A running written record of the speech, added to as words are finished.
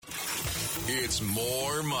It's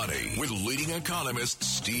More Money with leading economist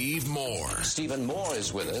Steve Moore. Stephen Moore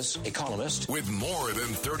is with us, economist. With more than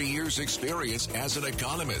 30 years experience as an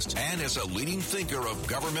economist and as a leading thinker of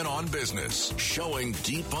government on business, showing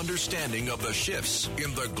deep understanding of the shifts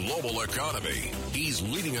in the global economy. He's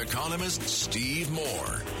leading economist Steve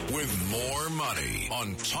Moore with More Money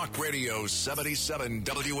on Talk Radio 77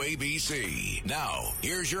 WABC. Now,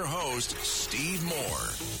 here's your host, Steve Moore.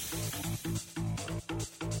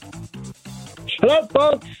 Hello,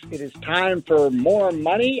 folks. It is time for More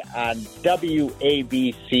Money on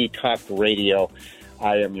WABC Talk Radio.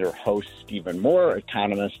 I am your host, Stephen Moore,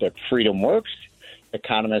 economist at FreedomWorks,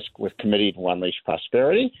 economist with Committee to Unleash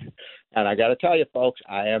Prosperity. And I got to tell you, folks,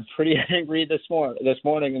 I am pretty angry this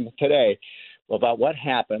morning and today about what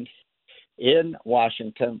happened in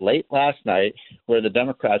Washington late last night, where the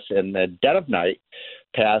Democrats in the dead of night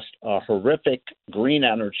passed a horrific green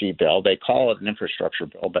energy bill. They call it an infrastructure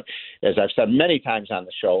bill, but as I've said many times on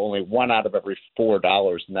the show, only $1 out of every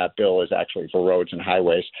 $4 in that bill is actually for roads and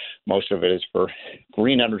highways. Most of it is for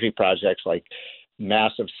green energy projects like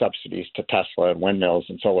massive subsidies to Tesla and windmills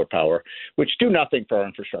and solar power, which do nothing for our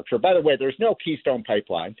infrastructure. By the way, there's no Keystone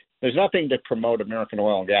Pipeline. There's nothing to promote American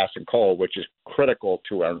oil and gas and coal, which is critical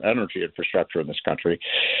to our energy infrastructure in this country.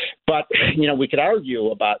 But, we could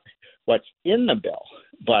argue about what's in the bill,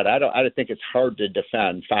 but I think it's hard to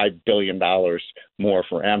defend $5 billion more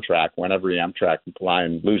for Amtrak when every Amtrak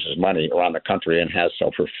line loses money around the country and has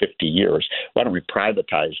so for 50 years. Why don't we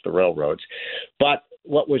privatize the railroads? But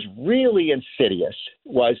what was really insidious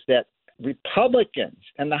was that Republicans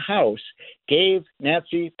in the House gave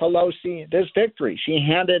Nancy Pelosi this victory. She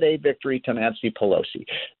handed a victory to Nancy Pelosi.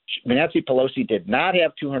 Nancy Pelosi did not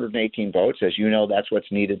have 218 votes. As you know, that's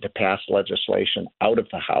what's needed to pass legislation out of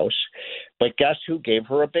the House. But guess who gave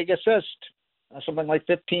her a big assist? Something like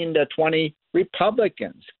 15 to 20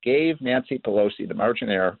 Republicans gave Nancy Pelosi the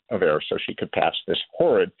margin of error so she could pass this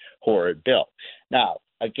horrid bill. Now,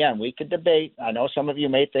 again, we could debate. I know some of you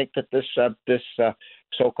may think that this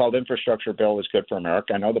so-called infrastructure bill is good for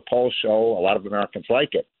America. I know the polls show a lot of Americans like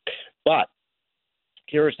it. But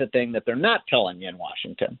here's the thing that they're not telling you in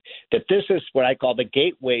Washington, that this is what I call the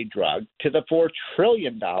gateway drug to the $4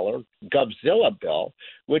 trillion Govzilla bill,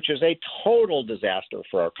 which is a total disaster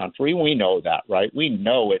for our country. We know that, right? We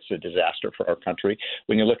know it's a disaster for our country.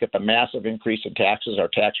 When you look at the massive increase in taxes, our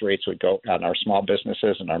tax rates would go on our small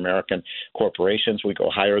businesses and our American corporations would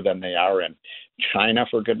go higher than they are in China,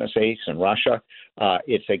 for goodness sakes, and Russia.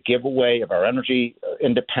 It's a giveaway of our energy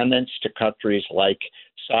independence to countries like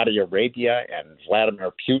Saudi Arabia and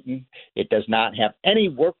Vladimir Putin. It does not have any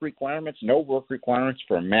work requirements, no work requirements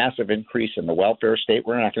for a massive increase in the welfare state.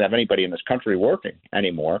 We're not going to have anybody in this country working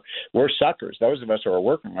anymore. We're suckers. Those of us who are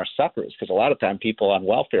working are suckers because a lot of time people on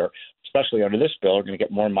welfare, especially under this bill, are going to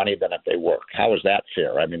get more money than if they work. How is that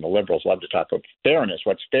fair? I mean, the liberals love to talk about fairness.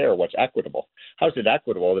 What's fair? What's equitable? How is it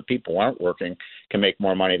equitable that people who aren't working can make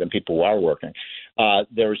more money than people who are working?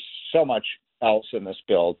 There's so much else in this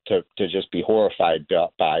bill to just be horrified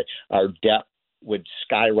by. Our debt would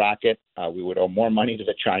skyrocket. We would owe more money to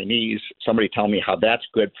the Chinese. Somebody tell me how that's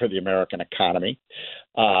good for the American economy.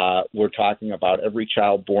 We're talking about every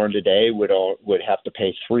child born today would have to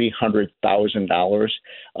pay $300,000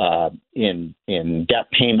 in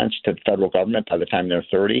debt payments to the federal government by the time they're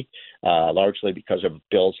 30, largely because of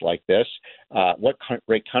bills like this. What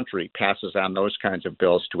great country passes on those kinds of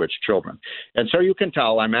bills to its children? And so you can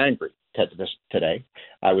tell I'm angry today.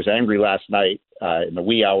 I was angry last night in the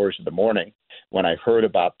wee hours of the morning when I heard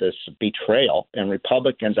about this betrayal, and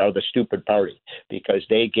Republicans are the stupid party because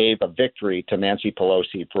they gave a victory to Nancy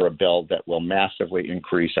Pelosi for a bill that will massively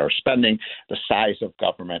increase our spending, the size of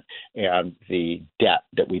government, and the debt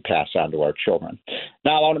that we pass on to our children.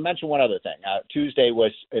 Now, I want to mention one other thing. Tuesday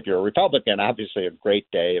was, if you're a Republican, obviously a great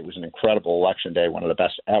day. It was an incredible election day, one of the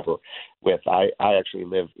best ever. I actually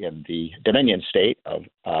live in the Dominion state of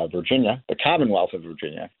Virginia, the Commonwealth of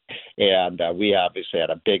Virginia, and we obviously had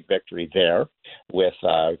a big victory there with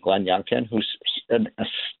Glenn Youngkin, who's an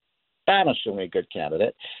astonishingly good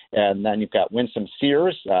candidate. And then you've got Winsome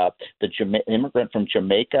Sears, the immigrant from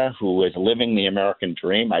Jamaica who is living the American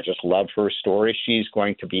dream. I just love her story. She's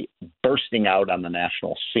going to be bursting out on the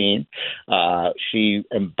national scene. She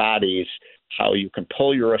embodies how you can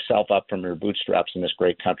pull yourself up from your bootstraps in this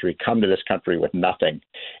great country, come to this country with nothing,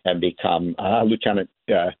 and become lieutenant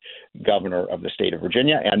governor of the state of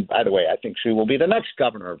Virginia. And by the way, I think she will be the next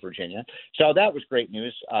governor of Virginia. So that was great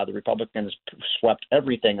news. The Republicans swept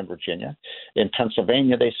everything in Virginia. In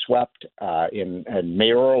Pennsylvania, they swept in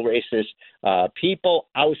mayoral races. People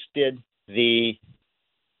ousted the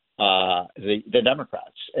the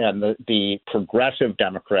Democrats and the progressive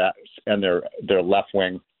Democrats and their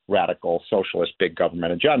left-wing radical socialist big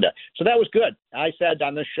government agenda. So that was good. I said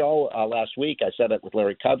on this show last week, I said it with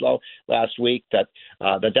Larry Kudlow last week, that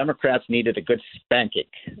the Democrats needed a good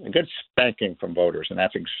spanking from voters, and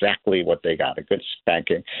that's exactly what they got, a good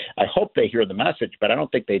spanking. I hope they hear the message, but I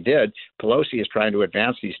don't think they did. Pelosi is trying to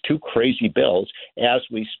advance these two crazy bills as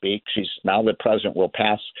we speak. Now the president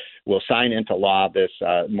will sign into law this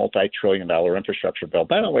multi-trillion-dollar infrastructure bill.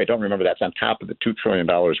 By the way, don't remember that's on top of the $2 trillion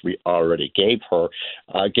we already gave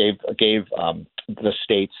the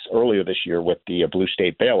states earlier this year with the blue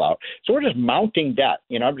state bailout. So we're just mounting debt.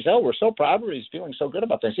 Everybody's, we're so proud of it. He's feeling so good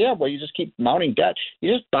about this. Yeah, well, you just keep mounting debt.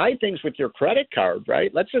 You just buy things with your credit card,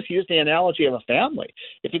 right? Let's just use the analogy of a family.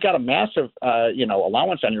 If you got a massive,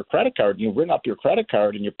 allowance on your credit card, and you ring up your credit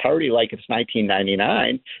card and you party like it's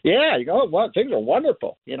 1999, yeah, you go, well, things are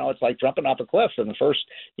wonderful. It's like jumping off a cliff, and the first,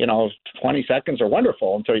 20 seconds are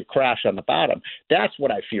wonderful until you crash on the bottom. That's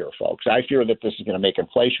what I fear, folks. I fear that this is going to make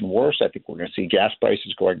inflation worse. I think we're going to see gas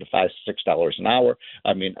prices going to $5 to $6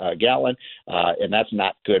 a gallon, and that's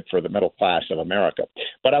not good for the middle class of America.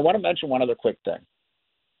 But I want to mention one other quick thing.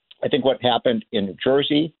 I think what happened in New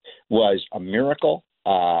Jersey was a miracle.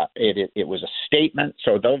 It was a statement.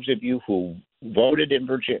 So those of you who voted in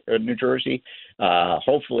New Jersey,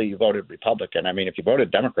 hopefully you voted Republican. I mean, if you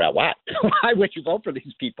voted Democrat, why? Why would you vote for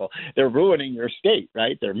these people? They're ruining your state,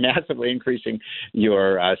 right? They're massively increasing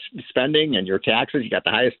your spending and your taxes. You got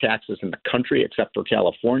the highest taxes in the country, except for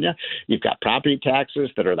California. You've got property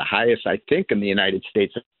taxes that are the highest, I think, in the United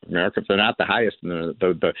States of America. If they're not the highest,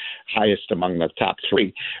 the highest among the top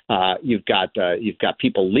three. You've got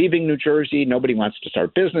people leaving New Jersey. Nobody wants to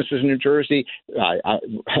start businesses in New Jersey.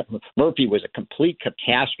 Murphy was a complete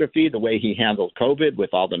catastrophe the way he handled COVID, with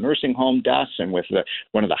all the nursing home deaths, and with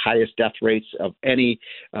one of the highest death rates of any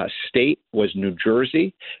state was New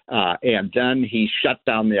Jersey. And then he shut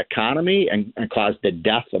down the economy and caused the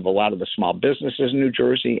death of a lot of the small businesses in New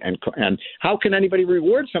Jersey. And how can anybody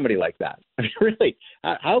reward somebody like that? I mean, really,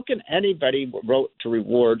 how can anybody vote to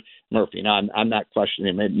reward Murphy? Now, I'm not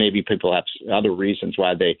questioning. Maybe people have other reasons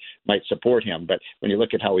why they might support him. But when you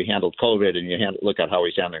look at how he handled COVID and you look at how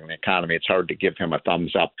he's handling the economy, it's hard to give him a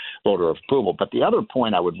thumbs up voter of approval. But the other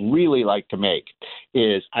point I would really like to make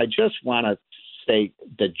is I just want to say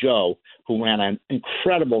that Joe, who ran an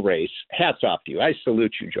incredible race, hats off to you. I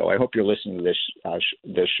salute you, Joe. I hope you're listening to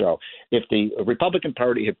this show. If the Republican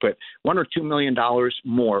Party had put $1 or $2 million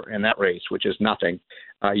more in that race, which is nothing,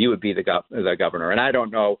 you would be the governor. And I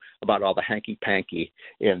don't know about all the hanky-panky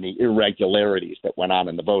and the irregularities that went on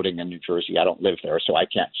in the voting in New Jersey. I don't live there, so I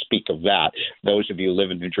can't speak of that. Those of you who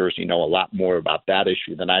live in New Jersey know a lot more about that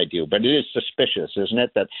issue than I do. But it is suspicious, isn't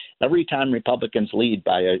it, that every time Republicans lead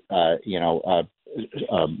by a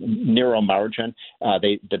narrow margin,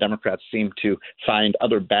 the Democrats seem to find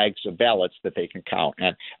other bags of ballots that they can count.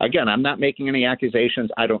 And again, I'm not making any accusations.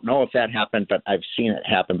 I don't know if that happened, but I've seen it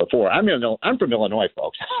happen before. I'm from Illinois,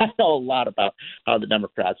 folks. I know a lot about how the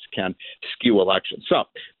Democrats can skew elections. So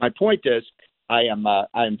my point is, I am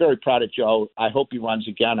very proud of Joe. I hope he runs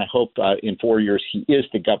again. I hope in 4 years he is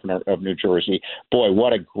the governor of New Jersey. Boy,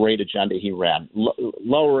 what a great agenda he ran.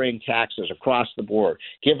 Lowering taxes across the board,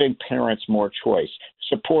 giving parents more choice,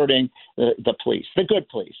 supporting the police, the good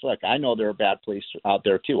police. Look, I know there are bad police out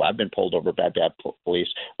there too. I've been pulled over by bad police,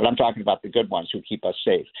 but I'm talking about the good ones who keep us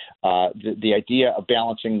safe. The idea of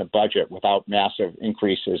balancing the budget without massive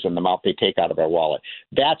increases in the amount they take out of our wallet.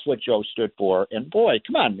 That's what Joe stood for. And boy,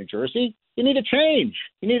 come on, New Jersey. You need a change.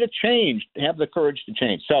 You need a change. Have the courage to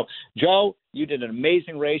change. So, Joe, you did an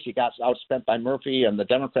amazing race. You got outspent by Murphy and the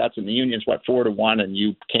Democrats and the unions, 4-1, and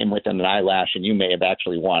you came within an eyelash, and you may have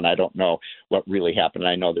actually won. I don't know what really happened.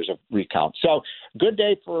 I know there's a recount. So, good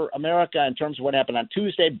day for America in terms of what happened on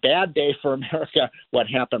Tuesday. Bad day for America, what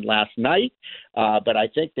happened last night. But I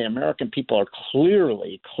think the American people are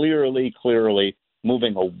clearly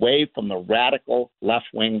moving away from the radical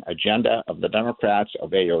left-wing agenda of the Democrats,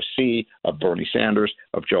 of AOC, of Bernie Sanders,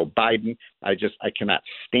 of Joe Biden. I cannot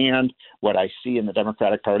stand what I see in the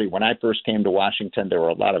Democratic Party. When I first came to Washington, there were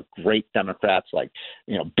a lot of great Democrats like,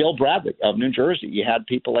 Bill Bradley of New Jersey. You had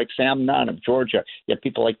people like Sam Nunn of Georgia. You had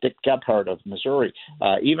people like Dick Gephardt of Missouri.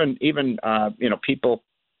 Even people,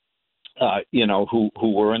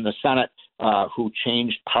 who were in the Senate who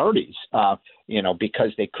changed parties,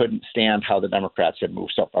 because they couldn't stand how the Democrats had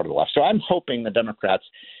moved so far to the left. So I'm hoping the Democrats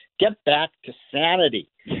get back to sanity.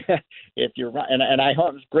 If you're right, and I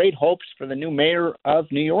have great hopes for the new mayor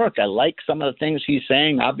of New York. I like some of the things he's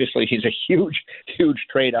saying. Obviously, he's a huge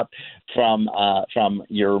trade up from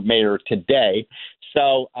your mayor today.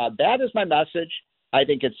 So that is my message. I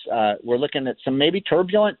think we're looking at some maybe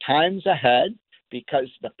turbulent times ahead because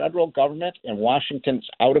the federal government in Washington's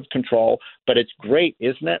out of control. But it's great,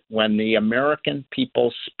 isn't it, when the American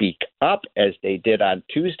people speak up as they did on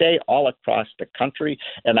Tuesday all across the country.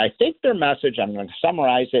 And I think their message, I'm going to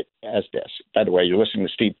summarize it as this. By the way, you're listening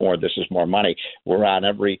to Steve Moore. This is More Money. We're on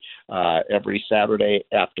every Saturday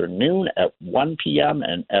afternoon at 1 p.m.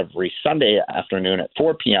 and every Sunday afternoon at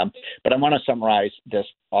 4 p.m. But I want to summarize this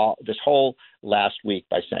whole last week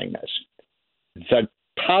by saying this. The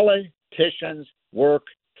politicians work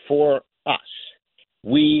for us.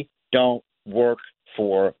 We don't work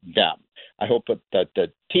for them. I hope that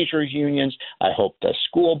the teachers' unions, I hope the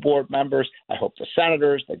school board members, I hope the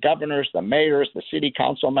senators, the governors, the mayors, the city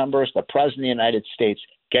council members, the president of the United States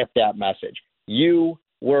get that message. You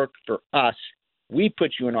work for us. We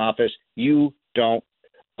put you in office. You don't.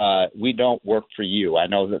 We don't work for you. I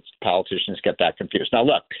know that politicians get that confused. Now,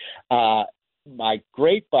 look, my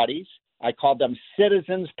great buddies, I call them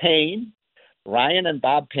Citizens Payne, Ryan and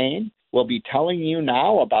Bob Payne, will be telling you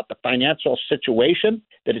now about the financial situation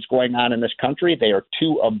that is going on in this country. They are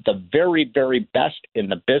two of the very, very best in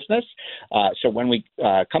the business. So when we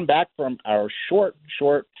come back from our short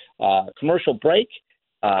commercial break,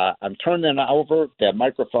 I'm turning over the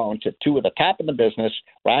microphone to two of the top in the business,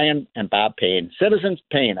 Ryan and Bob Payne. Citizens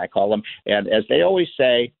Payne, I call them. And as they always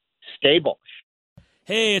say, stay bullish.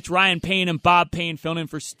 Hey, it's Ryan Payne and Bob Payne filling in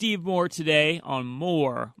for Steve Moore today on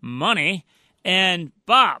More Money. And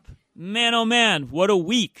Bob, man, oh man, what a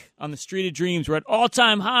week on the Street of Dreams. We're at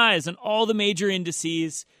all-time highs on all the major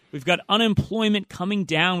indices. We've got unemployment coming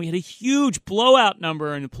down. We had a huge blowout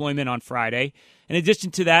number in employment on Friday. In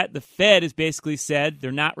addition to that, the Fed has basically said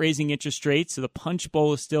they're not raising interest rates, so the punch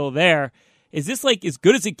bowl is still there. Is this like as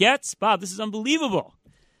good as it gets? Bob, this is unbelievable.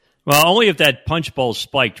 Well, only if that punch bowl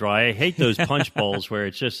spiked, right? I hate those punch bowls where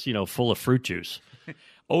it's just, full of fruit juice.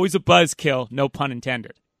 Always a buzzkill, no pun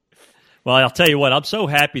intended. Well, I'll tell you what, I'm so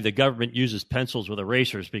happy the government uses pencils with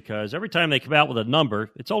erasers because every time they come out with a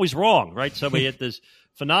number, it's always wrong, right? So we hit this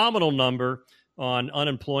phenomenal number on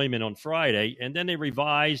unemployment on Friday, and then they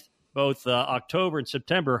revised both October and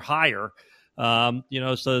September higher. The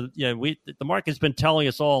market's been telling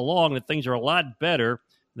us all along that things are a lot better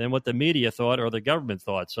than what the media thought or the government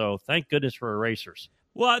thought. So thank goodness for erasers.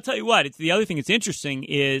 Well, I'll tell you what, it's the other thing that's interesting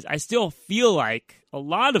is I still feel like a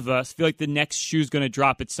lot of us feel like the next shoe's going to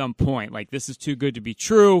drop at some point. Like, this is too good to be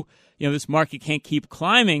true. This market can't keep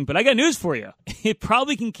climbing. But I got news for you. It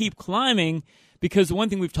probably can keep climbing because the one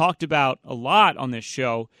thing we've talked about a lot on this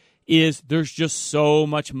show is there's just so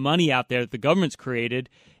much money out there that the government's created,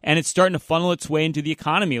 and it's starting to funnel its way into the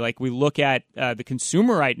economy. Like, we look at the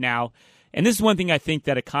consumer right now, and this is one thing I think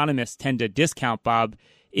that economists tend to discount, Bob,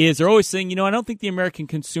 is they're always saying, I don't think the American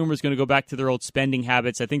consumer is going to go back to their old spending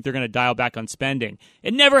habits. I think they're going to dial back on spending.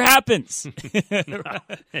 It never happens.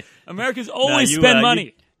 Americans always spend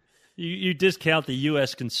money. You discount the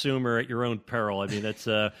U.S. consumer at your own peril. I mean, that's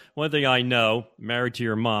one thing I know, married to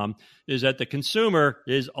your mom, is that the consumer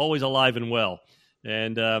is always alive and well.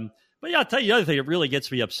 And but yeah, I'll tell you the other thing that really gets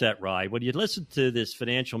me upset, Rye. When you listen to this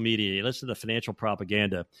financial media, you listen to the financial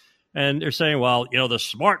propaganda, and they're saying, well, the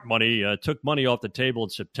smart money took money off the table in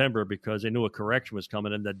September because they knew a correction was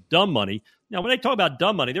coming, and the dumb money. Now, when they talk about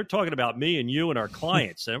dumb money, they're talking about me and you and our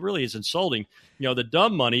clients, and it really is insulting. The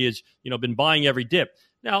dumb money is, been buying every dip.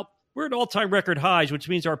 Now, we're at all-time record highs, which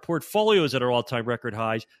means our portfolio is at our all-time record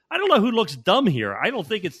highs. I don't know who looks dumb here. I don't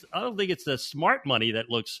think it's the smart money that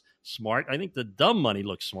looks smart. I think the dumb money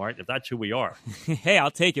looks smart, if that's who we are. Hey, I'll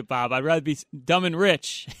take it, Bob. I'd rather be dumb and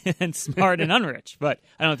rich than smart and unrich, but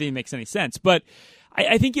I don't think it makes any sense. But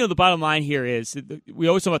I think, the bottom line here is we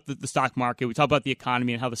always talk about the stock market. We talk about the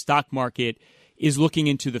economy and how the stock market is looking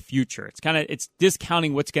into the future. It's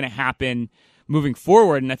discounting what's going to happen moving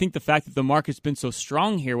forward. And I think the fact that the market's been so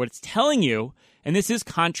strong here, what it's telling you, and this is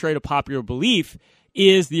contrary to popular belief,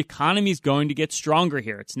 is the economy is going to get stronger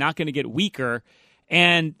here. It's not going to get weaker.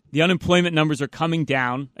 And the unemployment numbers are coming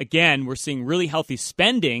down. Again, we're seeing really healthy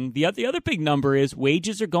spending. The other big number is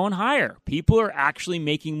wages are going higher. People are actually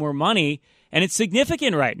making more money, and it's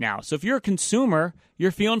significant right now. So if you're a consumer,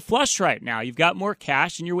 you're feeling flush right now. You've got more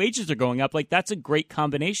cash, and your wages are going up. Like, that's a great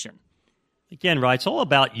combination. Again, right, it's all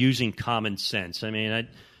about using common sense. I mean,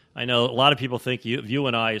 I know a lot of people think you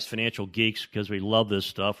and I as financial geeks, because we love this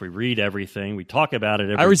stuff, we read everything, we talk about it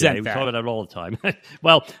every day. I resent that. We talk about it all the time.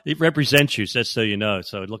 Well, it represents you, just so you know,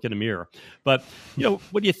 so look in the mirror. But,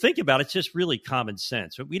 when you think about it, it's just really common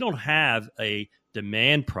sense. We don't have a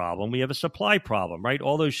demand problem. We have a supply problem, right?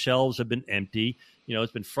 All those shelves have been empty.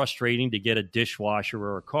 It's been frustrating to get a dishwasher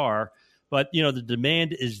or a car. But, the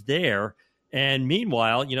demand is there. And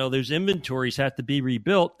meanwhile, those inventories have to be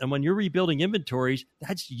rebuilt. And when you're rebuilding inventories,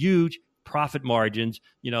 that's huge profit margins,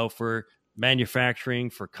 for manufacturing,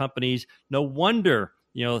 for companies. No wonder,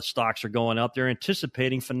 stocks are going up. They're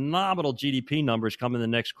anticipating phenomenal GDP numbers coming the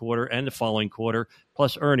next quarter and the following quarter,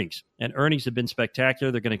 plus earnings. And earnings have been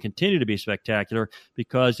spectacular. They're going to continue to be spectacular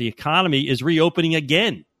because the economy is reopening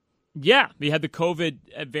again. Yeah, we had the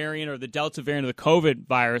COVID variant or the Delta variant of the COVID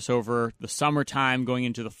virus over the summertime going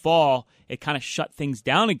into the fall. It kind of shut things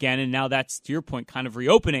down again, and now that's, to your point, kind of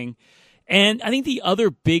reopening. And I think the other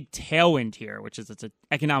big tailwind here, which is it's an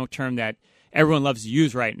economic term that everyone loves to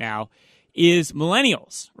use right now, is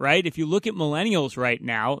millennials, right? If you look at millennials right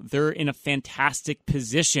now, they're in a fantastic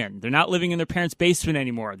position. They're not living in their parents' basement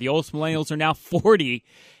anymore. The oldest millennials are now 40,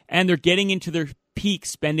 and they're getting into their peak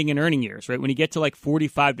spending and earning years, right? When you get to like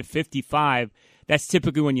 45 to 55, that's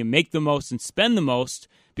typically when you make the most and spend the most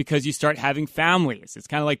because you start having families. It's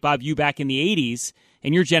kind of like, Bob, you back in the 80s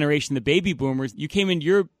and your generation, the baby boomers, you came into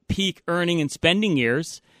your peak earning and spending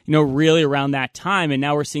years, really around that time. And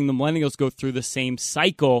now we're seeing the millennials go through the same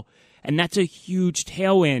cycle. And that's a huge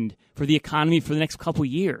tailwind for the economy for the next couple of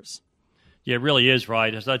years. Yeah, it really is,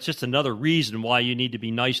 right? That's just another reason why you need to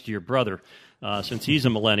be nice to your brother, since he's a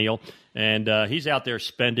millennial and he's out there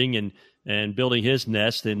spending and building his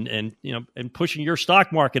nest and pushing your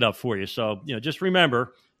stock market up for you. So just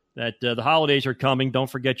remember that the holidays are coming. Don't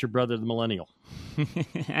forget your brother, the millennial,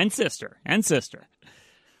 and sister.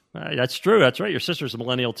 That's true. That's right. Your sister's a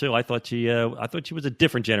millennial too. I thought she was a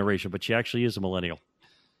different generation, but she actually is a millennial.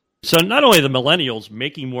 So not only the millennials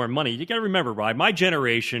making more money, you got to remember, Ryan, my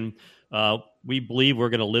generation, we believe we're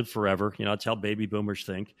going to live forever. That's how baby boomers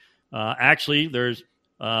think. Actually, there's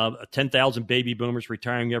 10,000 baby boomers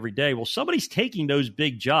retiring every day. Well, somebody's taking those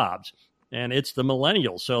big jobs, and it's the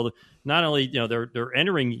millennials. So not only they're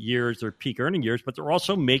entering years, their peak earning years, but they're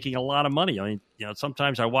also making a lot of money. I mean,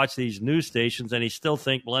 sometimes I watch these news stations, and they still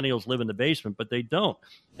think millennials live in the basement, but they don't.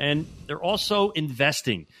 And they're also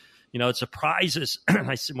investing. It surprises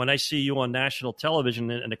when I see you on national television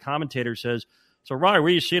and the commentator says, "So, Ryan, where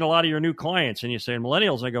are you seeing a lot of your new clients?" And you say,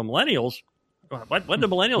 "Millennials." And I go, "Millennials? When do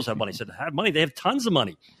millennials have money?" I said, "They have money. They have tons of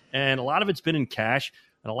money." And a lot of it's been in cash,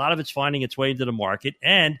 and a lot of it's finding its way into the market.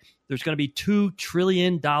 And there's going to be $2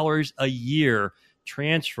 trillion a year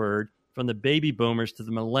transferred from the baby boomers to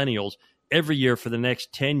the millennials every year for the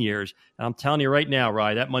next 10 years. And I'm telling you right now,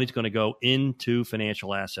 Ryan, that money's going to go into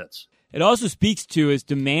financial assets. It also speaks to is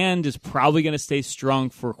demand is probably going to stay strong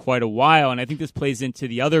for quite a while. And I think this plays into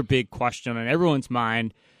the other big question on everyone's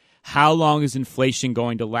mind. How long is inflation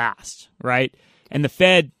going to last, right? And the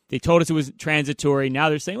Fed, they told us it was transitory. Now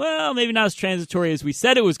they're saying, well, maybe not as transitory as we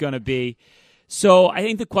said it was going to be. So I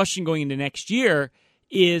think the question going into next year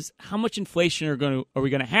is how much inflation are we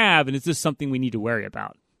going to have? And is this something we need to worry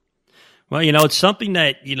about? Well, it's something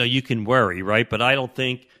that, you can worry, right? But I don't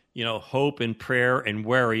think hope and prayer and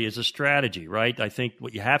worry is a strategy, right? I think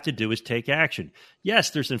what you have to do is take action. Yes,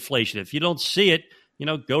 there's inflation. If you don't see it,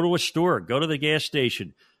 go to a store, go to the gas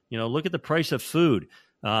station, look at the price of food.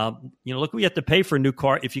 Look what you have to pay for a new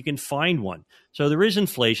car if you can find one. So there is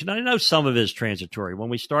inflation. I know some of it is transitory. When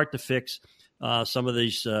we start to fix some of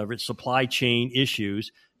these supply chain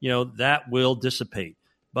issues, that will dissipate.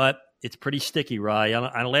 But it's pretty sticky,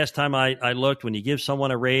 Ryan. Last time I looked, when you give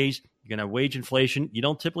someone a raise, you're going to have wage inflation. You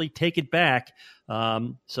don't typically take it back.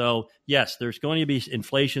 So, yes, there's going to be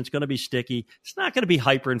inflation. It's going to be sticky. It's not going to be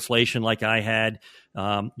hyperinflation like I had,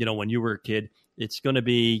 when you were a kid. It's going to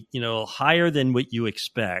be, higher than what you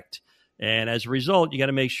expect. And as a result, you got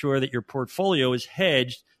to make sure that your portfolio is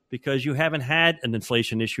hedged because you haven't had an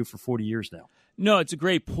inflation issue for 40 years now. No, it's a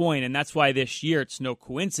great point, and that's why this year it's no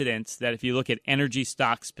coincidence that if you look at energy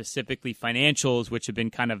stocks, specifically financials, which have been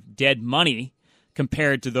kind of dead money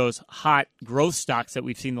compared to those hot growth stocks that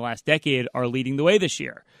we've seen the last decade, are leading the way this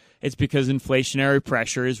year. It's because inflationary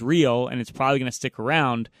pressure is real, and it's probably going to stick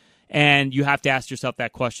around, and you have to ask yourself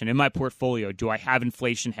that question. In my portfolio, do I have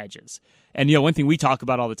inflation hedges? And, one thing we talk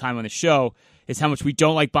about all the time on the show is how much we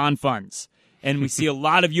don't like bond funds. And we see a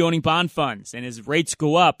lot of you owning bond funds. And as rates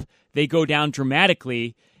go up, they go down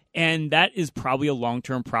dramatically. And that is probably a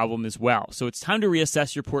long-term problem as well. So it's time to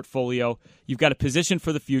reassess your portfolio. You've got a position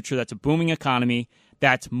for the future that's a booming economy,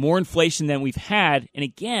 that's more inflation than we've had. And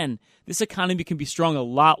again, this economy can be strong a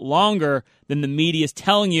lot longer than the media is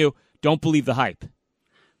telling you. Don't believe the hype.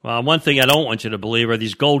 Well, one thing I don't want you to believe are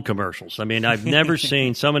these gold commercials. I mean, I've never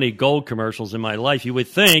seen so many gold commercials in my life. You would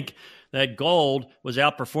think that gold was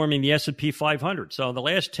outperforming the S&P 500. So in the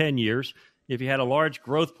last 10 years, if you had a large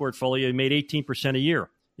growth portfolio, you made 18% a year.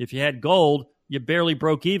 If you had gold, you barely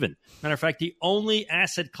broke even. Matter of fact, the only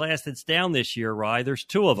asset class that's down this year, Rye, there's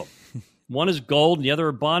two of them. One is gold and the other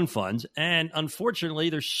are bond funds. And unfortunately,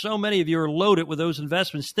 there's so many of you are loaded with those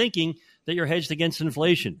investments thinking that you're hedged against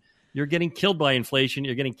inflation. You're getting killed by inflation.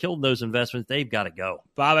 You're getting killed in those investments. They've got to go.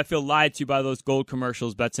 Bob, I feel lied to by those gold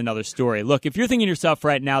commercials. That's another story. Look, if you're thinking to yourself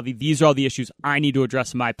right now, these are all the issues I need to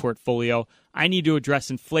address in my portfolio. I need to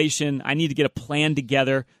address inflation. I need to get a plan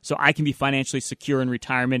together so I can be financially secure in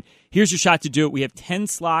retirement. Here's your shot to do it. We have 10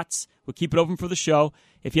 slots. We'll keep it open for the show.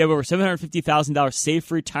 If you have over $750,000 saved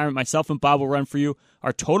for retirement, myself and Bob will run for you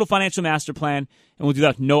our total financial master plan, and we'll do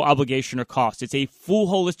that with no obligation or cost. It's a full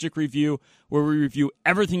holistic review where we review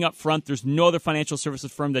everything up front. There's no other financial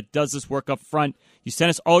services firm that does this work up front. You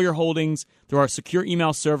send us all your holdings through our secure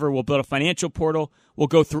email server. We'll build a financial portal. We'll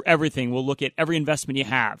go through everything. We'll look at every investment you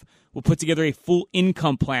have. We'll put together a full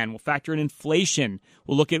income plan. We'll factor in inflation.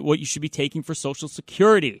 We'll look at what you should be taking for Social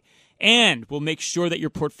Security. And we'll make sure that your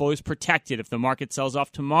portfolio is protected if the market sells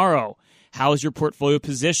off tomorrow. How is your portfolio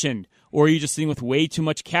positioned? Or are you just sitting with way too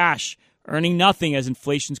much cash, earning nothing as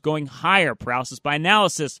inflation's going higher? Paralysis by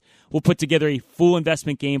analysis. We'll put together a full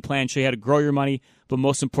investment game plan, show you how to grow your money, but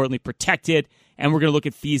most importantly, protect it. And we're going to look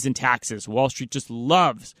at fees and taxes. Wall Street just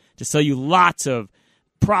loves to sell you lots of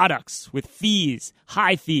products with fees,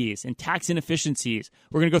 high fees, and tax inefficiencies.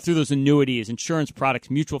 We're going to go through those annuities, insurance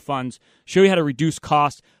products, mutual funds, show you how to reduce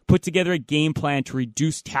costs, put together a game plan to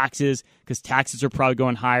reduce taxes because taxes are probably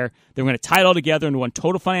going higher. Then we're going to tie it all together into one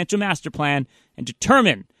total financial master plan and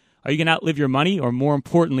determine, are you going to outlive your money? Or more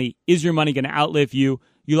importantly, is your money going to outlive you?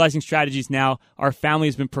 Utilizing strategies now our family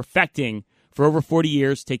has been perfecting for over 40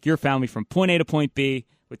 years. Take your family from point A to point B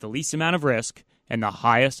with the least amount of risk and the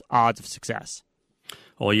highest odds of success.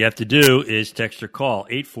 All you have to do is text or call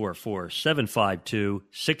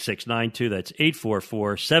 844-752-6692. That's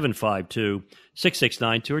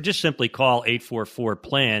 844-752-6692. Or just simply call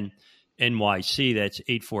 844-PLAN-NYC. That's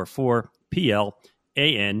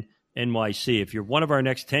 844-PLAN-NYC. If you're one of our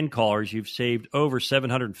next 10 callers, you've saved over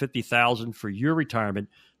 $750,000 for your retirement.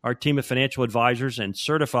 Our team of financial advisors and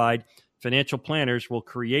certified financial planners will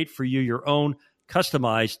create for you your own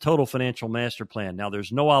customized total financial master plan. Now,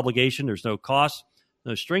 there's no obligation. There's no cost.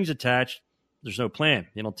 No strings attached. There's no plan.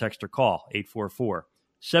 You don't text or call.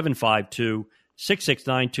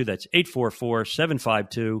 844-752-6692. That's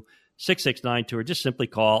 844-752-6692. Or just simply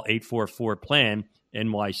call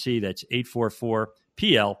 844-PLAN-NYC. That's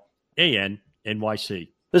 844-PLAN-NYC.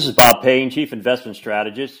 This is Bob Payne, Chief Investment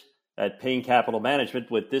Strategist at Payne Capital Management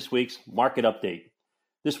with this week's market update.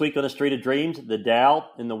 This week on the Street of Dreams, the Dow,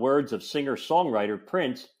 in the words of singer-songwriter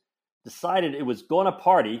Prince, decided it was going to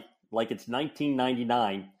party like it's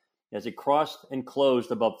 1999 as it crossed and closed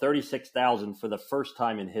above 36,000 for the first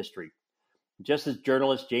time in history. Just as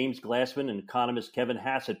journalist James Glassman and economist Kevin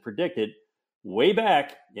Hassett predicted way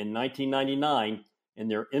back in 1999 in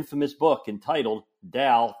their infamous book entitled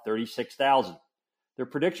Dow 36,000. Their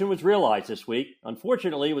prediction was realized this week.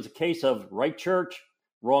 Unfortunately, it was a case of right church,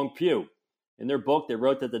 wrong pew. In their book, they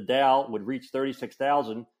wrote that the Dow would reach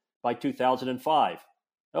 36,000 by 2005.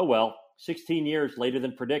 Oh well. 16 years later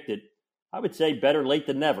than predicted, I would say better late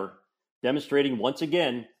than never, demonstrating once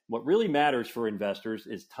again what really matters for investors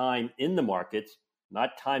is time in the markets,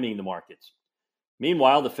 not timing the markets.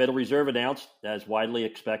 Meanwhile, the Federal Reserve announced, as widely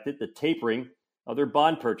expected, the tapering of their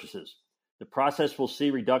bond purchases. The process will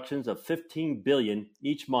see reductions of $15 billion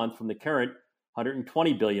each month from the current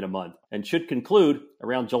 $120 billion a month and should conclude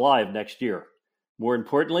around July of next year. More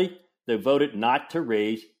importantly, they voted not to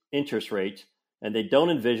raise interest rates, and they don't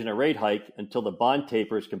envision a rate hike until the bond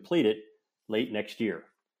taper is completed late next year.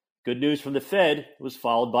 Good news from the Fed was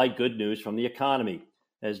followed by good news from the economy,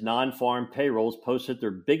 as non-farm payrolls posted their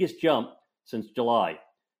biggest jump since July.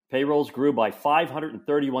 Payrolls grew by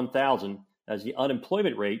 531,000 as the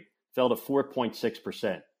unemployment rate fell to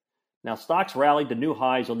 4.6%. Now, stocks rallied to new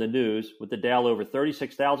highs on the news, with the Dow over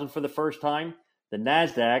 36,000 for the first time, the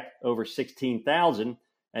NASDAQ over 16,000,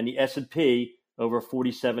 and the S&P over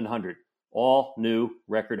 4,700. All new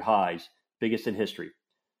record highs, biggest in history.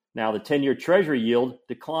 Now, the 10-year Treasury yield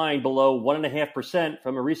declined below 1.5%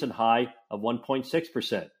 from a recent high of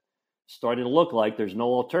 1.6%. Starting to look like there's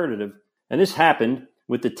no alternative. And this happened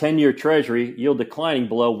with the 10-year Treasury yield declining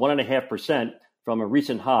below 1.5% from a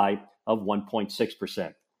recent high of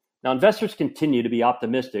 1.6%. Now, investors continue to be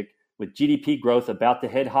optimistic with GDP growth about to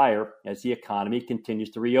head higher as the economy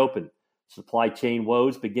continues to reopen. Supply chain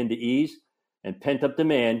woes begin to ease, and pent-up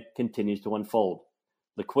demand continues to unfold.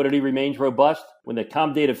 Liquidity remains robust with the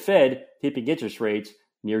accommodative Fed keeping interest rates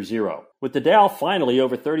near zero. With the Dow finally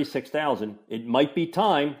over 36,000, it might be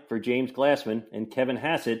time for James Glassman and Kevin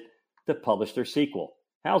Hassett to publish their sequel.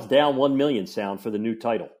 How's Down 1 Million sound for the new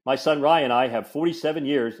title? My son Ryan and I have 47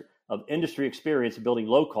 years of industry experience building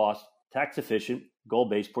low-cost, tax-efficient,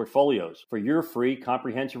 goal-based portfolios. For your free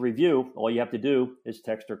comprehensive review, all you have to do is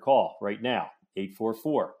text or call right now,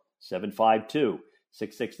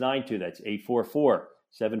 844-752-6692. That's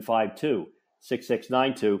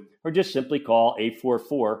 844-752-6692. Or just simply call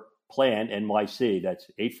 844-PLAN-NYC. That's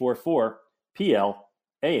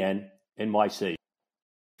 844-PLAN-NYC.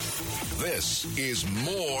 This is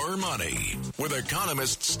More Money with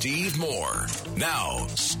economist Steve Moore. Now,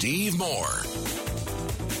 Steve Moore.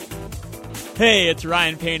 Hey, it's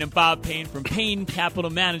Ryan Payne and Bob Payne from Payne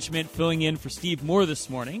Capital Management filling in for Steve Moore this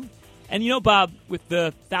morning. And you know, Bob, with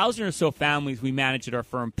the 1,000 or so families we manage at our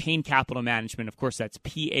firm, Payne Capital Management, of course, that's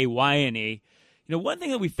Payne, one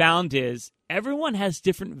thing that we found is everyone has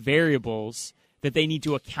different variables that they need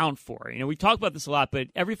to account for. We talk about this a lot, but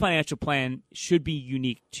every financial plan should be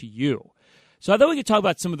unique to you. So I thought we could talk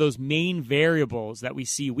about some of those main variables that we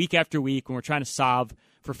see week after week when we're trying to solve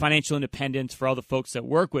for financial independence for all the folks that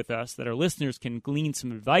work with us, that our listeners can glean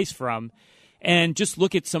some advice from, and just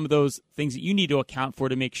look at some of those things that you need to account for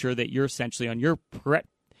to make sure that you're essentially on your correct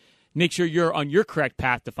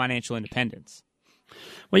path to financial independence.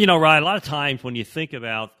 Well, Ryan, a lot of times when you think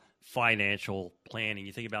about financial planning,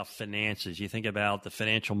 you think about finances, you think about the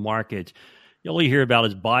financial markets, all you hear about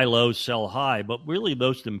is buy low, sell high. But really, the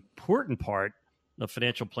most important part of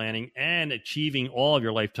financial planning and achieving all of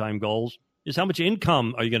your lifetime goals is how much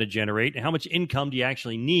income are you going to generate and how much income do you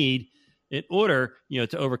actually need in order,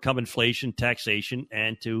 to overcome inflation, taxation,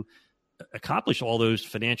 and to accomplish all those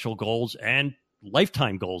financial goals and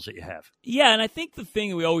lifetime goals that you have. Yeah, and I think the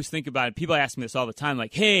thing we always think about, and people ask me this all the time,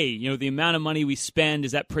 like, hey, the amount of money we spend,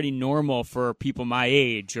 is that pretty normal for people my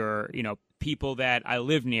age or, people that I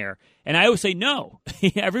live near? And I always say no.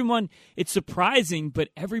 Everyone, it's surprising, but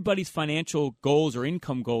everybody's financial goals or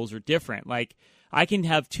income goals are different. Like, I can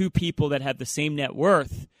have two people that have the same net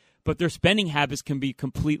worth, but their spending habits can be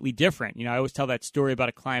completely different. I always tell that story about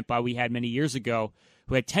a client we had many years ago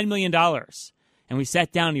who had $10 million. And we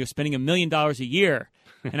sat down and he was spending $1 million a year.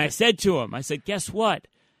 And I said to him, guess what?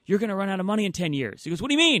 You're going to run out of money in 10 years. He goes, what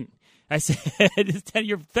do you mean? I said,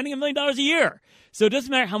 you're spending $1 million a year. So it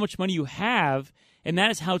doesn't matter how much money you have, and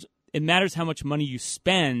it matters how much money you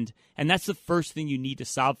spend. And that's the first thing you need to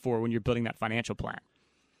solve for when you're building that financial plan.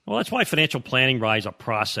 Well, that's why financial planning is a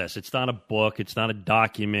process. It's not a book. It's not a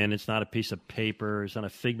document. It's not a piece of paper. It's not a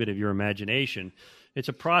figment of your imagination. It's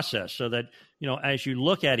a process so that, as you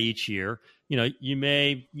look at each year, you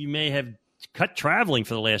may have cut traveling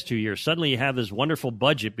for the last 2 years. Suddenly you have this wonderful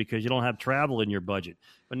budget because you don't have travel in your budget.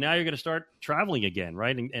 But now you're going to start traveling again,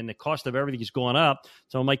 right? And the cost of everything is going up.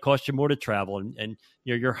 So it might cost you more to travel and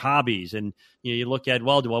your hobbies. And you look at,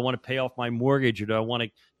 well, do I want to pay off my mortgage or do I want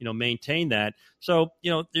to maintain that? So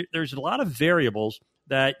there's a lot of variables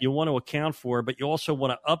that you want to account for, but you also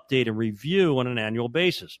want to update and review on an annual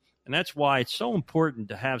basis. And that's why it's so important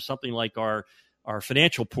to have something like our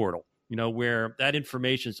financial portal, where that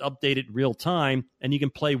information is updated real time and you can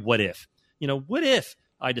play what if. What if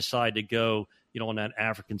I decide to go, on that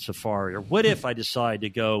African safari? Or what if I decide to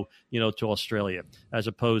go, to Australia as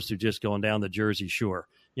opposed to just going down the Jersey Shore?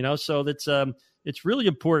 So that's it's really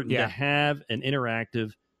important to have an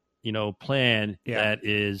interactive plan that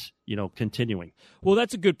is, continuing. Well,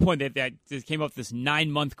 that's a good point. That came up with this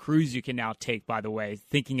 9-month cruise you can now take, by the way,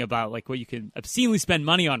 thinking about like what you can obscenely spend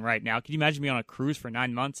money on right now. Can you imagine being on a cruise for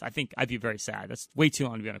 9 months? I think I'd be very sad. That's way too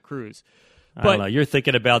long to be on a cruise. I don't know. You're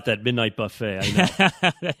thinking about that midnight buffet. I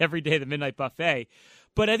know. Every day, the midnight buffet.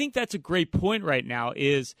 But I think that's a great point right now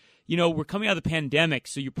is, we're coming out of the pandemic,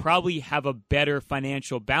 so you probably have a better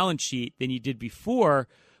financial balance sheet than you did before.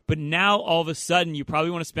 But now, all of a sudden, you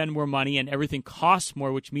probably want to spend more money and everything costs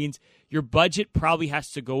more, which means your budget probably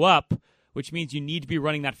has to go up, which means you need to be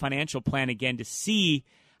running that financial plan again to see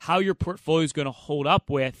how your portfolio is going to hold up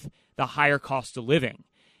with the higher cost of living.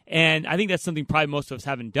 And I think that's something probably most of us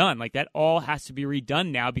haven't done. Like that all has to be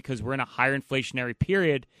redone now because we're in a higher inflationary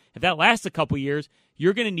period. If that lasts a couple of years,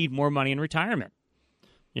 you're going to need more money in retirement.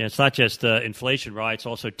 Yeah, it's not just inflation, right? It's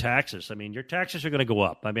also taxes. I mean, your taxes are going to go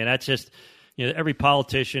up. I mean, that's just, every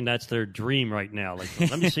politician, that's their dream right now. Like,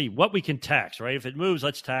 let me see what we can tax, right? If it moves,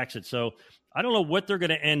 let's tax it. So I don't know what they're going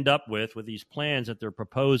to end up with these plans that they're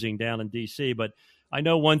proposing down in D.C., but I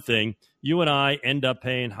know one thing: you and I end up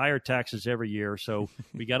paying higher taxes every year. So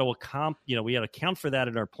we got to account for that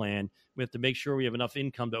in our plan. We have to make sure we have enough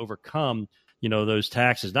income to overcome, those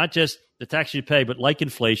taxes, not just the tax you pay, but like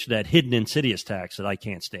inflation, that hidden insidious tax that I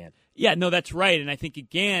can't stand. Yeah, no, that's right. And I think,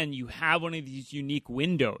 again, you have one of these unique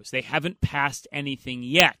windows. They haven't passed anything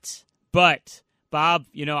yet. But, Bob,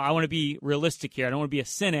 I want to be realistic here. I don't want to be a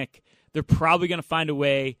cynic. They're probably going to find a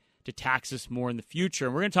way to tax us more in the future.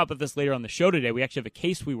 And we're going to talk about this later on the show today. We actually have a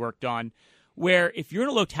case we worked on where if you're in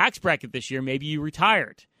a low tax bracket this year, maybe you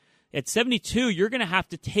retired. At 72, you're going to have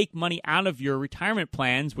to take money out of your retirement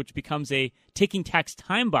plans, which becomes a ticking tax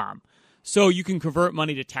time bomb. So you can convert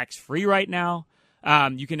money to tax-free right now.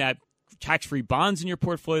 You can have tax-free bonds in your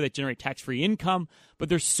portfolio that generate tax-free income. But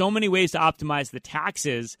there's so many ways to optimize the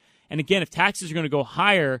taxes. And again, if taxes are going to go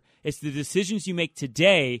higher, it's the decisions you make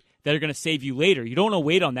today that are going to save you later. You don't want to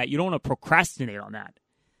wait on that. You don't want to procrastinate on that.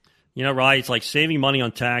 You know, right, it's like saving money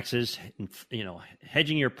on taxes,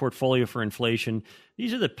 hedging your portfolio for inflation.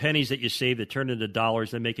 These are the pennies that you save that turn into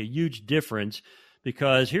dollars that make a huge difference,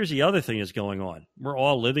 because here's the other thing that's going on. We're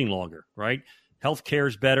all living longer, right? Healthcare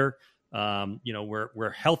is better.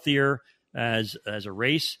 We're healthier as a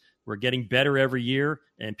race. We're getting better every year,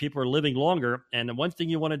 and people are living longer. And the one thing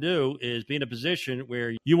you want to do is be in a position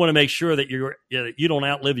where you want to make sure that you don't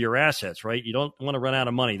outlive your assets, right? You don't want to run out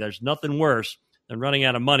of money. There's nothing worse than running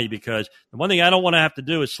out of money, because the one thing I don't want to have to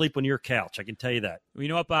do is sleep on your couch. I can tell you that. Well, you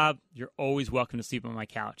know what, Bob? You're always welcome to sleep on my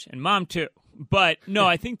couch, and Mom too. But no,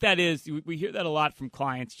 I think that is, we hear that a lot from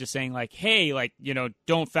clients, just saying like, hey,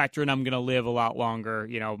 don't factor in I'm going to live a lot longer.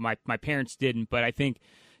 My parents didn't, but I think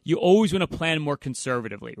you always want to plan more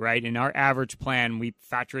conservatively, right? In our average plan, we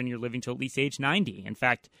factor in you're living to at least age 90. In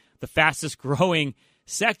fact, the fastest growing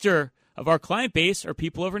sector of our client base are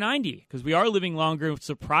people over 90, because we are living longer. And what's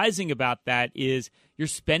surprising about that is your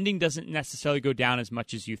spending doesn't necessarily go down as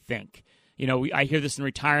much as you think. I hear this in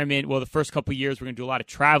retirement. Well, the first couple of years, we're going to do a lot of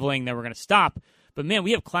traveling, then we're going to stop. But man,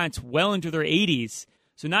 we have clients well into their 80s.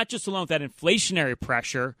 So not just alone with that inflationary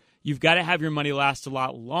pressure, you've got to have your money last a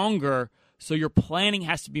lot longer. So your planning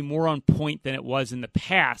has to be more on point than it was in the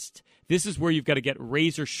past. This is where you've got to get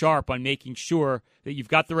razor sharp on making sure that you've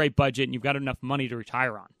got the right budget and you've got enough money to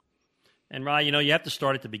retire on. And, Ryan, you have to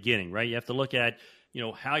start at the beginning, right? You have to look at,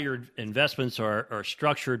 how your investments are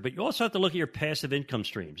structured, but you also have to look at your passive income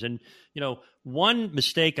streams. And, one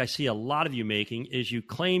mistake I see a lot of you making is you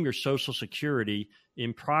claim your Social Security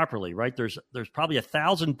improperly, right? There's probably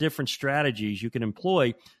 1,000 different strategies you can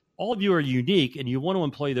employ. All of you are unique, and you want to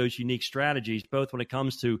employ those unique strategies, both when it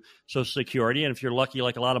comes to Social Security, and if you're lucky,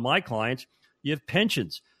 like a lot of my clients, you have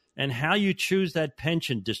pensions. And how you choose that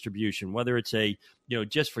pension distribution, whether it's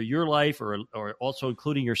just for your life or also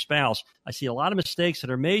including your spouse. I see a lot of mistakes that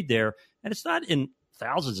are made there, and it's not in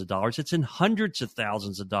thousands of dollars, it's in hundreds of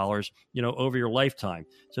thousands of dollars, over your lifetime.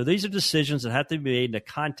 So these are decisions that have to be made in the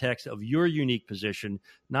context of your unique position,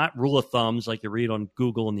 not rule of thumbs like you read on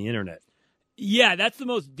Google and the internet. Yeah, that's the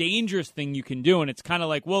most dangerous thing you can do. And it's kind of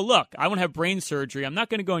like, well, look, I want to have brain surgery. I'm not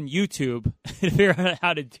going to go on YouTube and figure out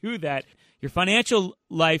how to do that. Your financial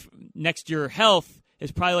life next to your health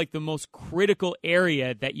is probably like the most critical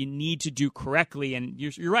area that you need to do correctly. And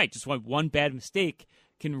you're right. Just one bad mistake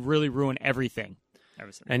can really ruin everything.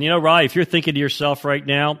 And Ryan, if you're thinking to yourself right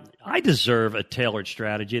now, I deserve a tailored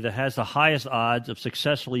strategy that has the highest odds of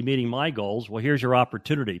successfully meeting my goals, well, here's your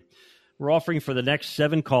opportunity. We're offering for the next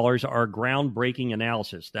 7 callers our groundbreaking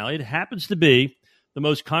analysis. Now, it happens to be the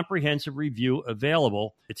most comprehensive review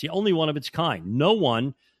available. It's the only one of its kind. No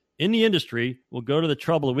one in the industry will go to the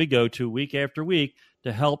trouble that we go to week after week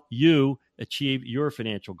to help you achieve your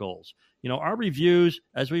financial goals. Our reviews,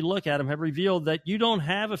 as we look at them, have revealed that you don't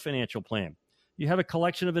have a financial plan. You have a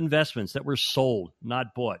collection of investments that were sold,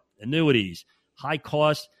 not bought, annuities,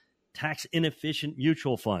 high-cost, tax-inefficient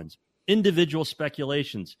mutual funds, individual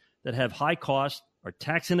speculations that have high cost, are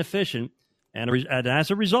tax inefficient, and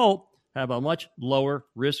as a result, have a much lower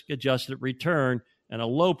risk-adjusted return and a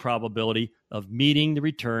low probability of meeting the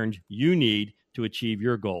returns you need to achieve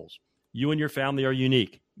your goals. You and your family are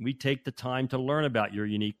unique. We take the time to learn about your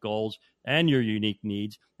unique goals and your unique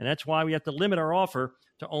needs, and that's why we have to limit our offer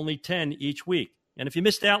to only 10 each week. And if you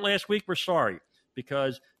missed out last week, we're sorry,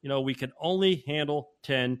 because we can only handle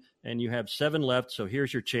 10, and you have 7 left, so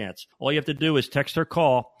here's your chance. All you have to do is text or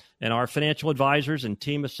call, and our financial advisors and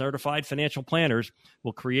team of certified financial planners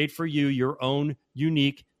will create for you your own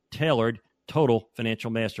unique, tailored, total financial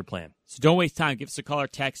master plan. So don't waste time. Give us a call or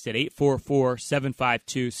text at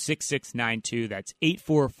 844-752-6692. That's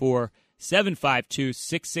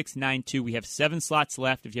 844-752-6692. We have 7 slots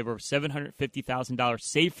left. If you have over $750,000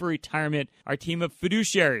 saved for retirement, our team of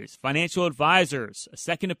fiduciaries, financial advisors, a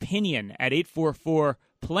second opinion at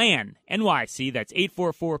 844-PLAN-NYC. That's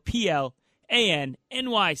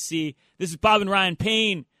 844-PLAN-NYC. This is Bob and Ryan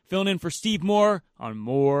Payne filling in for Steve Moore on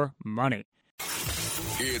More Money.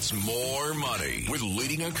 It's More Money with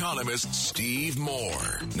leading economist Steve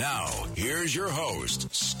Moore. Now, here's your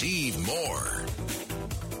host, Steve Moore.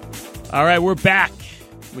 All right, we're back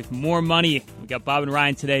with More Money. We got Bob and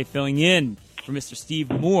Ryan today filling in for Mr. Steve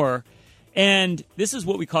Moore. And this is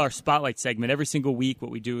what we call our Spotlight segment. Every single week,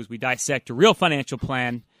 what we do is we dissect a real financial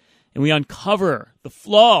plan and we uncover the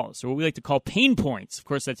flaws, or what we like to call pain points. Of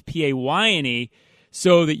course, that's P-A-Y-N-E,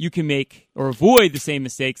 so that you can make or avoid the same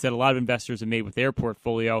mistakes that a lot of investors have made with their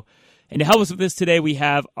portfolio. And to help us with this today, we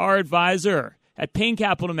have our advisor at Payne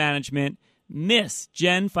Capital Management, Miss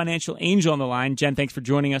Jen Financial Angel, on the line. Jen, thanks for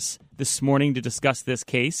joining us this morning to discuss this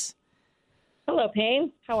case. Hello,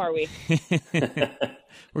 Payne. How are we?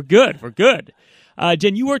 We're good. We're good.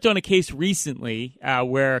 Jen, you worked on a case recently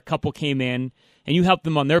where a couple came in and you helped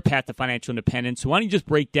them on their path to financial independence. So why don't you just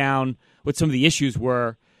break down what some of the issues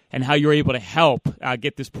were and how you were able to help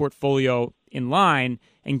get this portfolio in line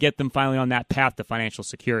and get them finally on that path to financial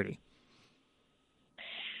security?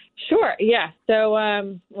 Sure. Yeah. So,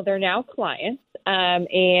 well, they're now clients.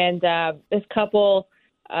 And this couple,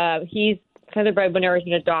 he's kind of the breadwinner,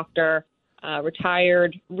 he's a doctor,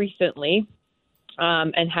 retired recently,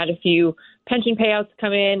 and had a few pension payouts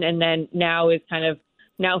come in, and then now is kind of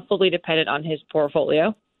now fully dependent on his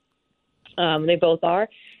portfolio. They both are.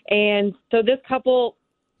 And so this couple,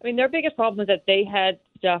 I mean, their biggest problem is that they had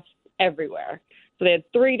stuff everywhere. So they had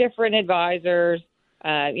 3 different advisors,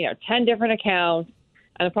 10 different accounts.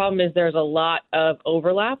 And the problem is there's a lot of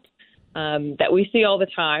overlap that we see all the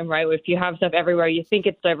time, right? If you have stuff everywhere, you think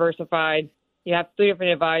it's diversified. You have 3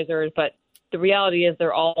 different advisors, but the reality is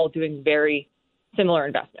they're all doing very similar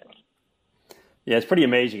investments. Yeah, it's pretty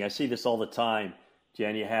amazing. I see this all the time,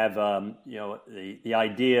 Jen. You have, the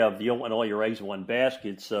idea of you don't want all your eggs in one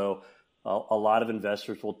basket. So a lot of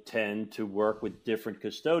investors will tend to work with different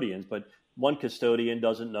custodians, but one custodian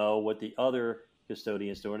doesn't know what the other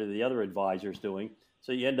custodian is doing or the other advisor is doing.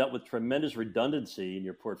 So you end up with tremendous redundancy in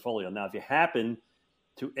your portfolio. Now, if you happen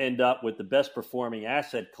to end up with the best performing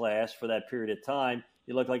asset class for that period of time,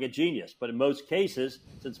 you look like a genius. But in most cases,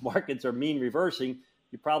 since markets are mean reversing,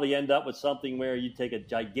 you probably end up with something where you take a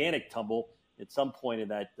gigantic tumble at some point in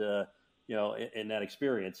that, in that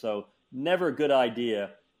experience. So never a good idea,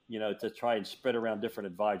 to try and spread around different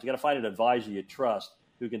advisors. You got to find an advisor you trust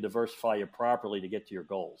who can diversify you properly to get to your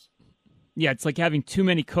goals. Yeah, it's like having too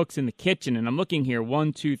many cooks in the kitchen. And I'm looking here,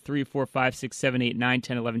 1, 2, 3, 4, 5, 6, 7, 8, 9,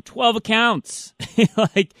 10, 11, 12 accounts.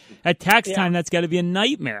 Like at tax time, that's got to be a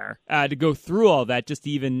nightmare to go through all that, just to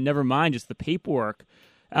even, never mind, just the paperwork.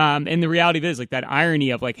 And the reality of it is like that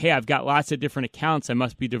irony of like, hey, I've got lots of different accounts. I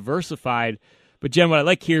must be diversified. But Jen, what I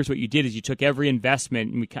like here is what you did is you took every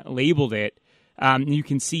investment and we kind of labeled it. And you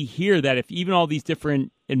can see here that if even all these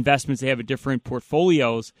different investments, they have a different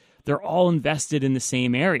portfolios, they're all invested in the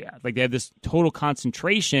same area. Like they have this total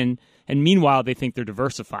concentration, and meanwhile they think they're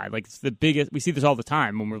diversified. Like it's the biggest. We see this all the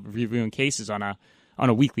time when we're reviewing cases on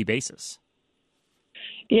a weekly basis.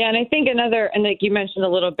 Yeah, and I think and like you mentioned a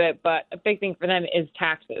little bit, but a big thing for them is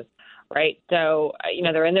taxes, right? So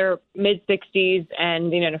they're in their mid 60s,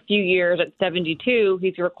 and in a few years at 72,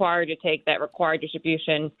 he's required to take that required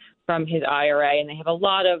distribution from his IRA, and they have a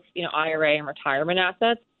lot of IRA and retirement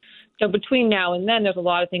assets. So between now and then, there's a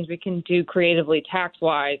lot of things we can do creatively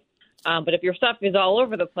tax-wise. But if your stuff is all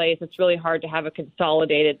over the place, it's really hard to have a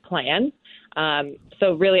consolidated plan.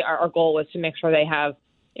 So really our goal was to make sure they have,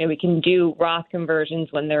 we can do Roth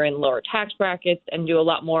conversions when they're in lower tax brackets and do a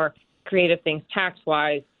lot more creative things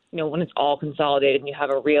tax-wise, when it's all consolidated and you have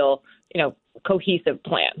a real, cohesive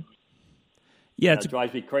plan. Yeah, it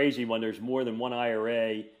drives me crazy when there's more than one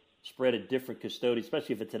IRA spread at different custodians,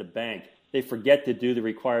 especially if it's at a bank. They forget to do the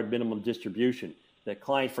required minimum distribution. The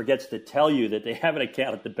client forgets to tell you that they have an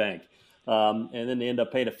account at the bank, and then they end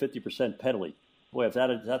up paying a 50% penalty. Boy, if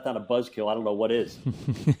that's not a buzzkill, I don't know what is.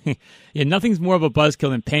 Yeah, nothing's more of a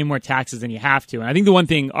buzzkill than paying more taxes than you have to. And I think the one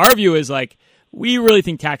thing, our view is like, we really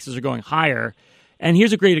think taxes are going higher. And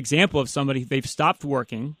here's a great example of somebody, they've stopped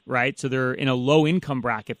working, right? So they're in a low income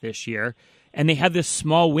bracket this year. And they have this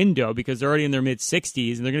small window because they're already in their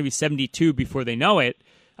mid-60s and they're going to be 72 before they know it.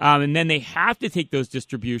 And then they have to take those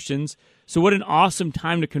distributions. So what an awesome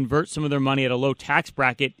time to convert some of their money at a low tax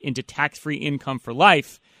bracket into tax-free income for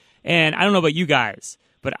life. And I don't know about you guys,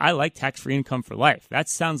 but I like tax-free income for life. That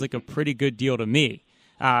sounds like a pretty good deal to me,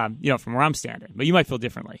 from where I'm standing. But you might feel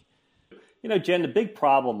differently. Jen, the big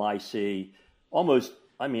problem I see almost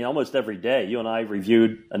every day, you and I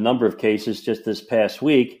reviewed a number of cases just this past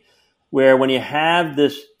week, where when you have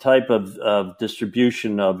this type of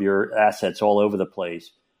distribution of your assets all over the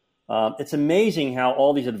place, it's amazing how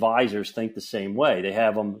all these advisors think the same way. They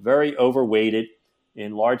have them very overweighted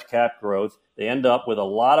in large cap growth. They end up with a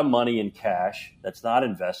lot of money in cash that's not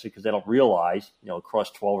invested because they don't realize,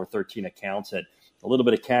 across 12 or 13 accounts that a little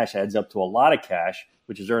bit of cash adds up to a lot of cash,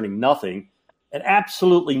 which is earning nothing, and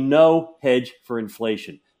absolutely no hedge for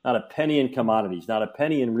inflation. not a penny in commodities, not a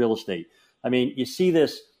penny in real estate. I mean, you see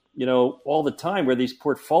this, all the time where these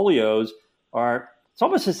portfolios it's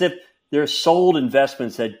almost as if they're sold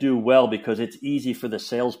investments that do well because it's easy for the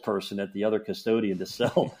salesperson at the other custodian to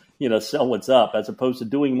sell, sell what's up, as opposed to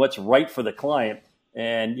doing what's right for the client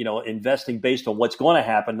and, investing based on what's going to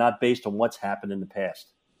happen, not based on what's happened in the past.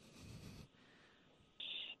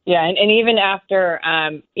 Yeah, and even after,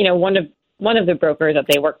 one of the brokers that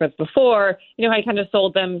they worked with before, I kind of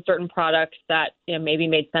sold them certain products that, maybe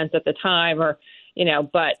made sense at the time or,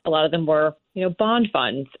 but a lot of them were, bond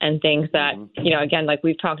funds and things that, again, like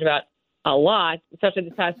we've talked about a lot, especially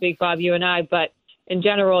this past week, Bob, you and I, but in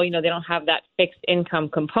general, they don't have that fixed income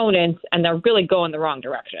component and they're really going the wrong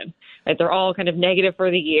direction. Right? They're all kind of negative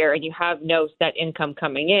for the year and you have no set income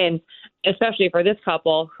coming in, especially for this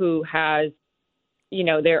couple who has,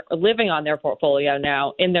 they're living on their portfolio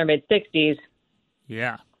now in their mid-60s.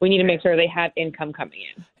 Yeah. We need to make sure they have income coming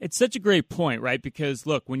in. It's such a great point, right? Because,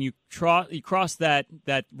 look, when you cross that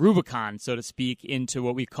Rubicon, so to speak, into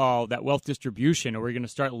what we call that wealth distribution, or we're going to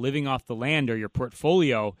start living off the land or your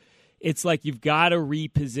portfolio, it's like you've got to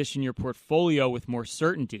reposition your portfolio with more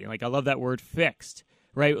certainty. Like, I love that word fixed,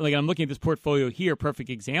 right? Like, I'm looking at this portfolio here, perfect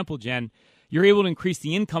example, Jen. You're able to increase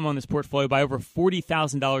the income on this portfolio by over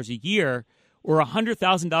 $40,000 a year, or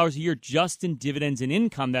 $100,000 a year just in dividends and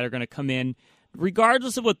income that are going to come in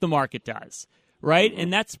regardless of what the market does, right?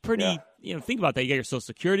 And that's pretty, think about that. You got your Social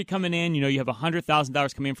Security coming in, you have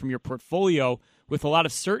 $100,000 coming in from your portfolio with a lot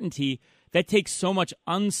of certainty. That takes so much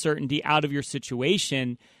uncertainty out of your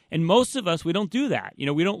situation. And most of us, we don't do that.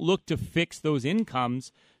 We don't look to fix those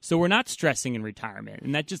incomes, so we're not stressing in retirement.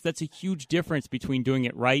 And that's a huge difference between doing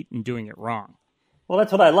it right and doing it wrong. Well,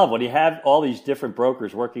 that's what I love. When you have all these different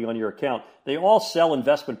brokers working on your account, they all sell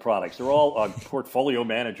investment products. They're all portfolio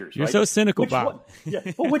managers. You're right? So cynical, Bob.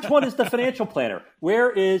 Which one is the financial planner? Where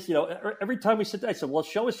is, every time we sit down, I said, well,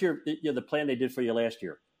 show us the plan they did for you last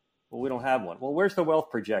year. Well, we don't have one. Well, where's the wealth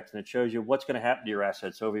projection? It shows you what's going to happen to your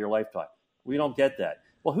assets over your lifetime. We don't get that.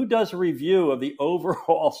 Well, who does a review of the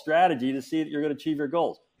overall strategy to see that you're going to achieve your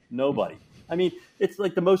goals? Nobody. I mean, it's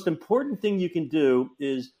like the most important thing you can do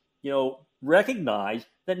is, recognize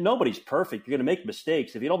that nobody's perfect. You're going to make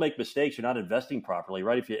mistakes. If you don't make mistakes, you're not investing properly,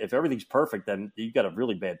 right? If everything's perfect, then you've got a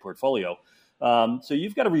really bad portfolio. So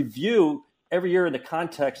you've got to review every year in the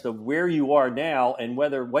context of where you are now and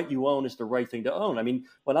whether what you own is the right thing to own. I mean,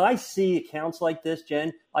 when I see accounts like this,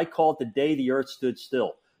 Jen, I call it the day the earth stood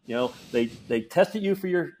still. They tested you for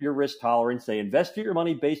your risk tolerance. They invested your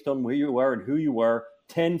money based on where you were and who you were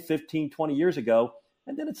 10, 15, 20 years ago.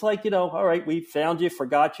 And then it's like, all right, we found you,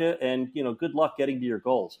 forgot you, and, good luck getting to your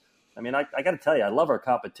goals. I mean, I got to tell you, I love our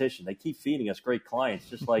competition. They keep feeding us great clients,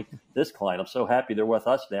 just like this client. I'm so happy they're with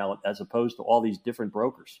us now as opposed to all these different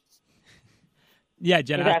brokers. Yeah,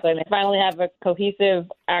 Jen. Exactly. And they finally have a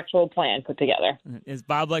cohesive, actual plan put together. As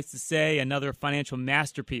Bob likes to say, another financial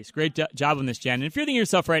masterpiece. Great job on this, Jen. And if you're thinking to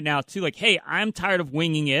yourself right now, too, like, hey, I'm tired of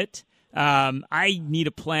winging it. I need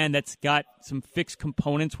a plan that's got some fixed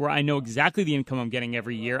components where I know exactly the income I'm getting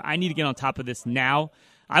every year. I need to get on top of this now.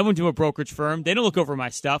 I went to a brokerage firm. They don't look over my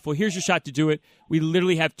stuff. Well, here's your shot to do it. We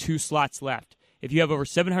literally have 2 slots left. If you have over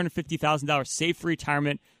 $750,000 saved for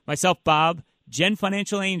retirement, myself, Bob, Jen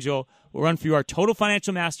Financial Angel, will run for you our total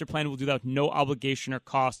financial master plan. We'll do that with no obligation or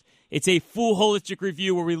cost. It's a full holistic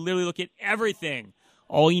review where we literally look at everything.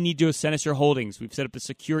 All you need to do is send us your holdings. We've set up a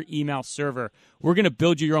secure email server. We're going to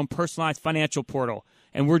build you your own personalized financial portal,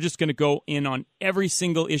 and we're just going to go in on every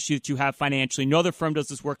single issue that you have financially. No other firm does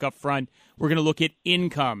this work up front. We're going to look at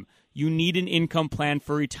income. You need an income plan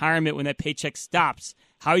for retirement when that paycheck stops.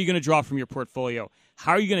 How are you going to draw from your portfolio?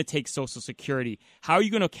 How are you going to take Social Security? How are you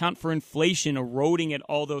going to account for inflation eroding at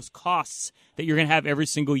all those costs that you're going to have every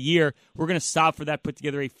single year? We're going to solve for that, put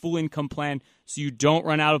together a full income plan so you don't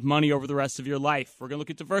run out of money over the rest of your life. We're going to look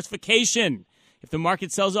at diversification. If the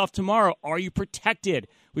market sells off tomorrow, are you protected?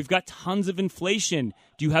 We've got tons of inflation.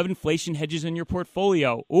 Do you have inflation hedges in your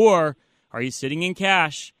portfolio? Or are you sitting in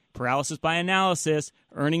cash, paralysis by analysis,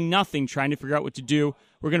 earning nothing, trying to figure out what to do?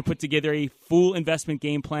 We're going to put together a full investment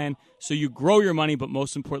game plan so you grow your money, but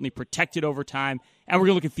most importantly, protect it over time. And we're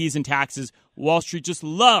going to look at fees and taxes. Wall Street just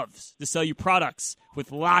loves to sell you products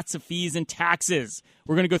with lots of fees and taxes.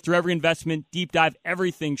 We're going to go through every investment, deep dive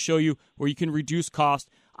everything, show you where you can reduce cost,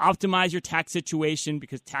 optimize your tax situation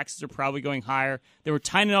because taxes are probably going higher. Then we're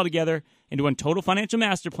tying it all together into one total financial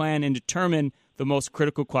master plan and determine the most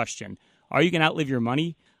critical question. Are you going to outlive your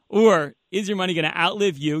money? Or is your money going to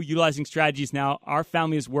outlive you, utilizing strategies now our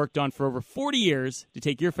family has worked on for over 40 years to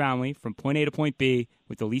take your family from point A to point B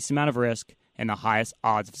with the least amount of risk and the highest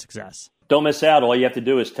odds of success? Don't miss out. All you have to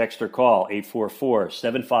do is text or call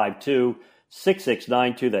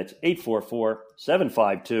 844-752-6692. That's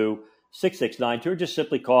 844-752-6692. Or just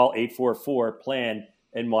simply call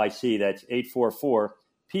 844-PLAN-NYC. That's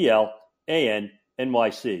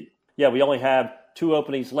 844-PLAN-NYC. Yeah, we only have 2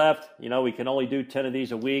 openings left. We can only do 10 of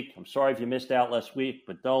these a week. I'm sorry if you missed out last week,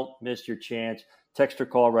 but don't miss your chance. Text or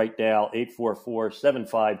call right now,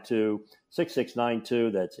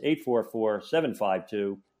 844-752-6692. That's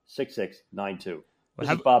 844-752-6692. This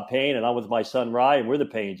is Bob Payne, and I'm with my son, Rye, and we're the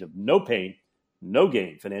Paynes of No Pain, No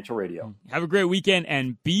Gain Financial Radio. Have a great weekend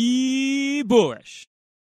and be bullish.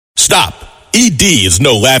 Stop. ED is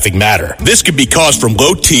no laughing matter. This could be caused from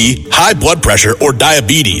low T, high blood pressure, or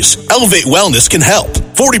diabetes. Elevate Wellness can help.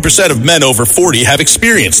 40% of men over 40 have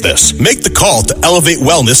experienced this. Make the call to Elevate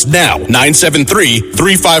Wellness now.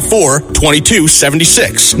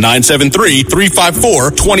 973-354-2276.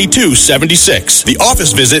 973-354-2276. The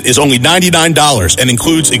office visit is only $99 and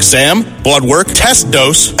includes exam, blood work, test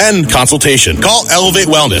dose, and consultation. Call Elevate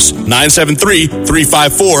Wellness.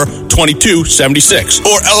 973-354-2276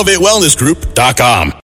 or ElevateWellnessGroup.com.